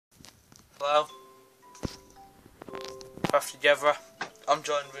Hello, Crafted Yevrah. I'm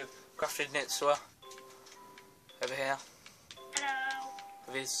joined with Crafted Nitsua over here. Hello.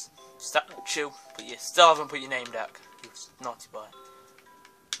 With his statue, but you still haven't put your name down. You naughty boy.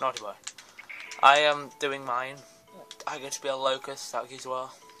 Naughty boy. I am doing mine. I get to be a locust that as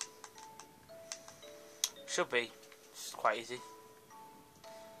well. Should be. It's quite easy.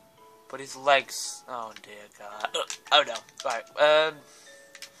 But his legs. Oh dear God. Oh no. Right.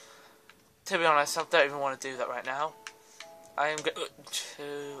 To be honest, I don't even want to do that right now. I am going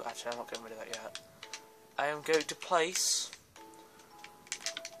to. Actually, I'm not getting rid of that yet. I am going to place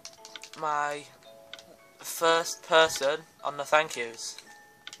my first person on the thank yous.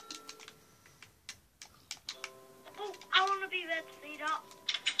 Oh, I want to be there to see that.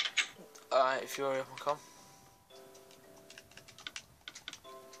 Alright, if you're able to come.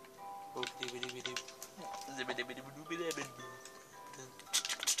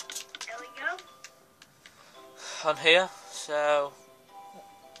 There we go. I'm here, so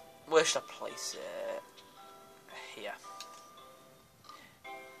where should I place it? Here.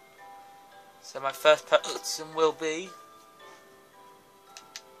 So my first person will be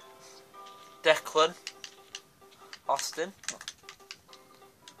Declan Austin.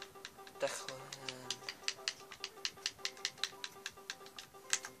 Declan.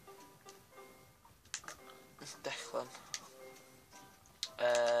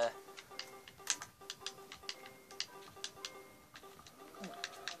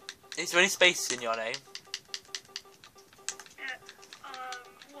 Is there any spaces in your name?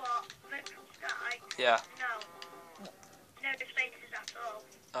 What? Mental sky? Yeah. No. No spaces at all.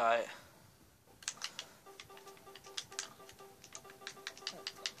 Alright.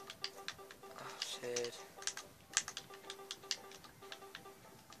 Oh, shit.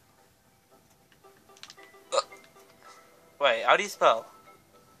 Wait, how do you spell?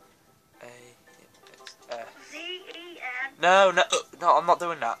 Z-E-N. No, I'm not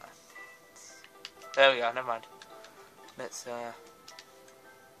doing that. There we go, never mind. Let's, okay.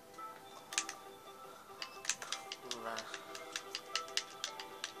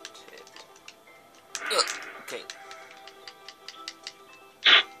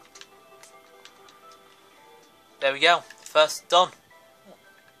 There we go. First done.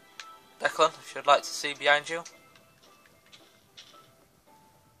 Declan, if you'd like to see behind you.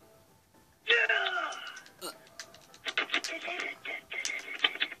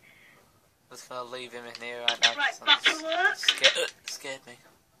 I'm just gonna leave him in here right now. Right, back to work. Scared me.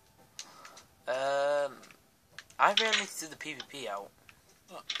 I really need to do the PvP out.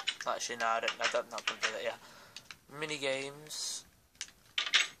 Actually, no, I'm not gonna do that yet. Mini games.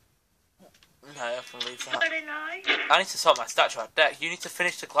 No, I can leave that. Very nice. I need to sort my statue out. Deck, you need to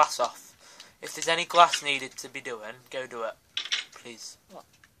finish the glass off. If there's any glass needed to be doing, go do it, please.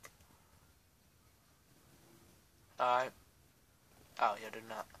 Alright. Oh, you're doing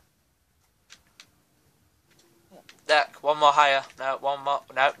that. Deck, one more higher. No, one more.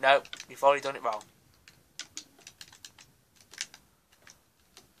 No, you've already done it wrong.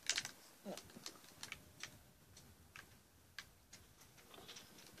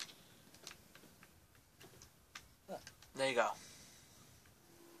 There you go.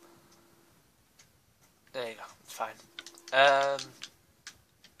 There you go. It's fine. I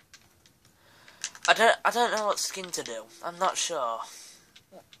don't know what skin to do. I'm not sure.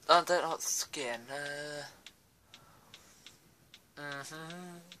 I don't know what skin.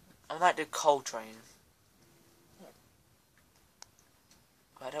 I might do Coltrane.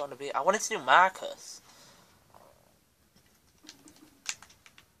 I don't want to be. I wanted to do Marcus.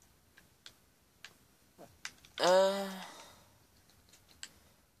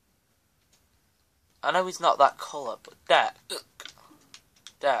 I know he's not that colour, but Deck.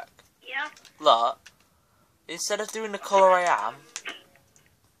 Yeah. Look. Instead of doing the colour I am,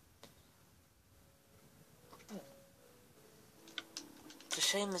 it's a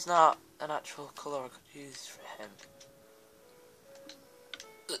shame there's not an actual colour I could use for him.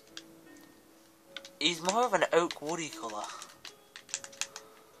 He's more of an oak woody colour.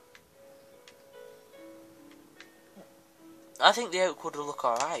 I think the oak wood will look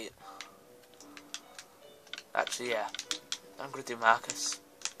alright. Actually, yeah. I'm gonna do Marcus.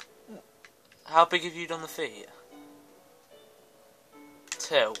 How big have you done the feet?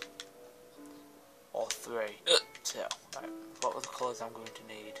 2 or 3? 2. Right. What are the colours I'm going to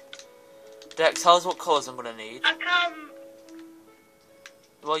need? Deck, tell us what colours I'm going to need. I can't.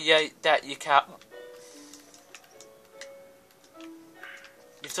 Well, yeah, Deck, you can't.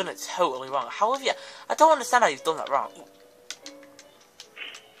 You've done it totally wrong. How have you? I don't understand how you've done that wrong.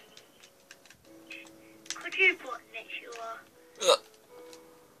 Could you put Nitsua?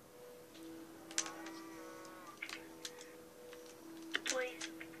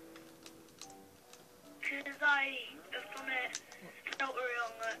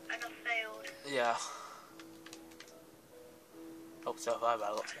 So have I by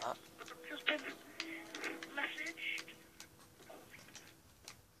the looks of that. Just been messaged.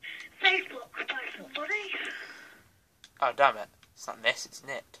 Facebook by somebody. Oh, damn it. It's not Miss, it's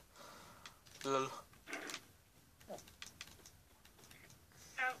Nit. Lol.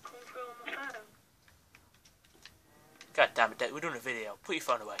 Don't come through on my phone. God damn it, Dick. We're doing a video. Put your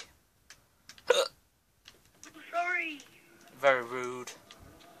phone away. I'm sorry. Very rude.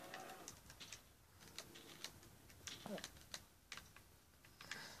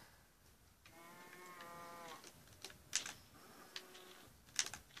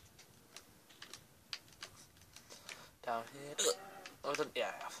 Down here. Oh, done. Yeah,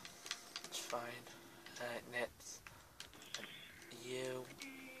 I have. It's fine. Nits. You.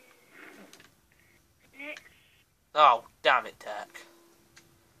 Nits. Oh, damn it, Dick.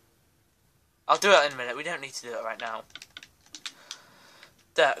 I'll do it in a minute. We don't need to do it right now.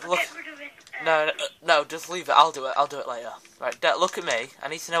 Dick, look. Get rid of it. No, just leave it. I'll do it. I'll do it later. Right, Dick, look at me. I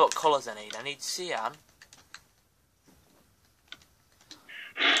need to know what colours I need. I need cyan.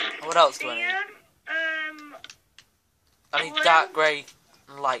 What else do I need? I need dark grey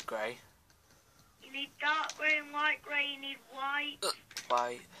and light grey. You need dark grey and light grey. You need white.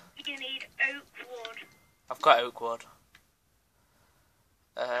 White. You need oak wood. I've got oak wood.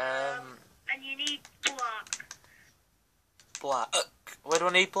 And you need black. Black. Where do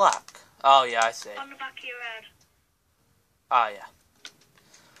I need black? Oh yeah, I see. On the back of your head. Ah yeah.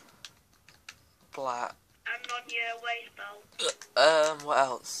 Black. And on your waist belt. What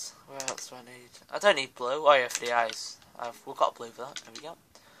else? Where else do I need? I don't need blue. Oh yeah, for the eyes. We've got blue for that. There we go.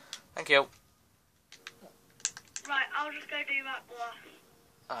 Thank you. Right, I'll just go do that glass.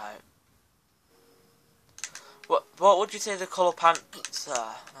 Alright. What would you say the colour pants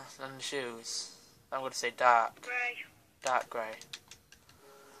are? And the shoes? I'm going to say dark. Grey. Dark grey.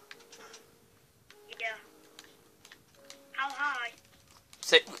 Yeah. How high?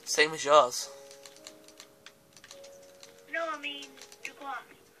 Same as yours. No, I mean the glass.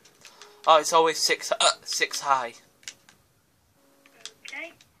 Oh, it's always six high.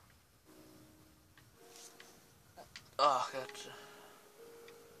 Okay. Oh, God.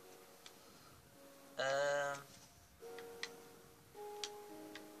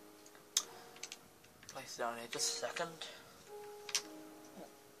 Place it down here just a second.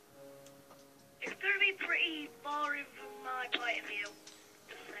 It's going to be pretty boring from my point of view,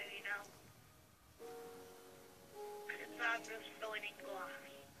 just so you know. Because I'm just filling in glass.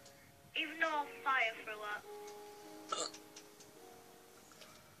 Even though I'll fire through it.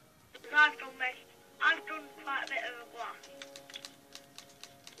 Because I've done quite a bit of glass.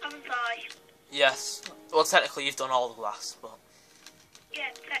 Haven't I? Yes. Well, technically you've done all the glass, but... Yeah,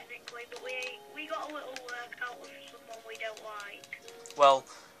 technically, but we got a little work out with someone we don't like. Well,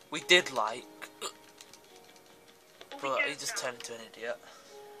 we did like... But But he just turned into an idiot.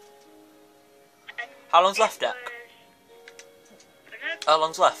 And How long's left, Dick? How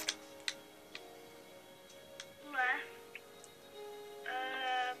long's left? Left.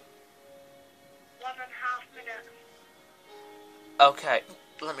 1.5 minutes. Okay,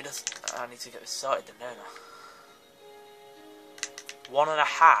 let me just... I need to get this sorted then, don't I?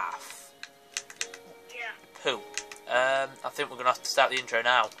 1.5. Yeah. Poo. I think we're going to have to start the intro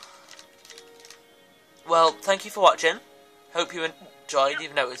now. Well, thank you for watching. Hope you enjoyed,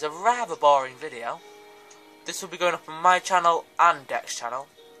 even though it was a rather boring video. This will be going up on my channel and Deck's channel.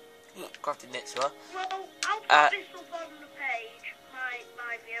 Crafted Nitsua. Well, I'll put this up on the page,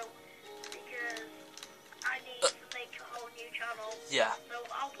 my view, because I need to make a whole new channel. Yeah. So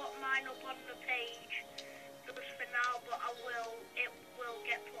I'll put mine up on the page just for now, but it will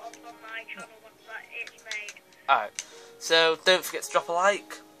get put up on my channel once it's made. Alright. So, don't forget to drop a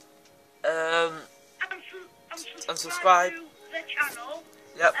like. And subscribe to the channel.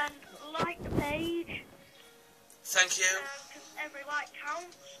 Yep. And like the page. Thank you. Because every like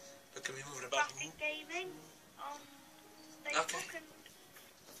counts. Look at me moving about. Graphic Gaming on Facebook. Okay. And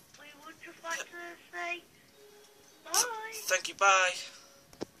we would just like to say bye. Thank you, bye.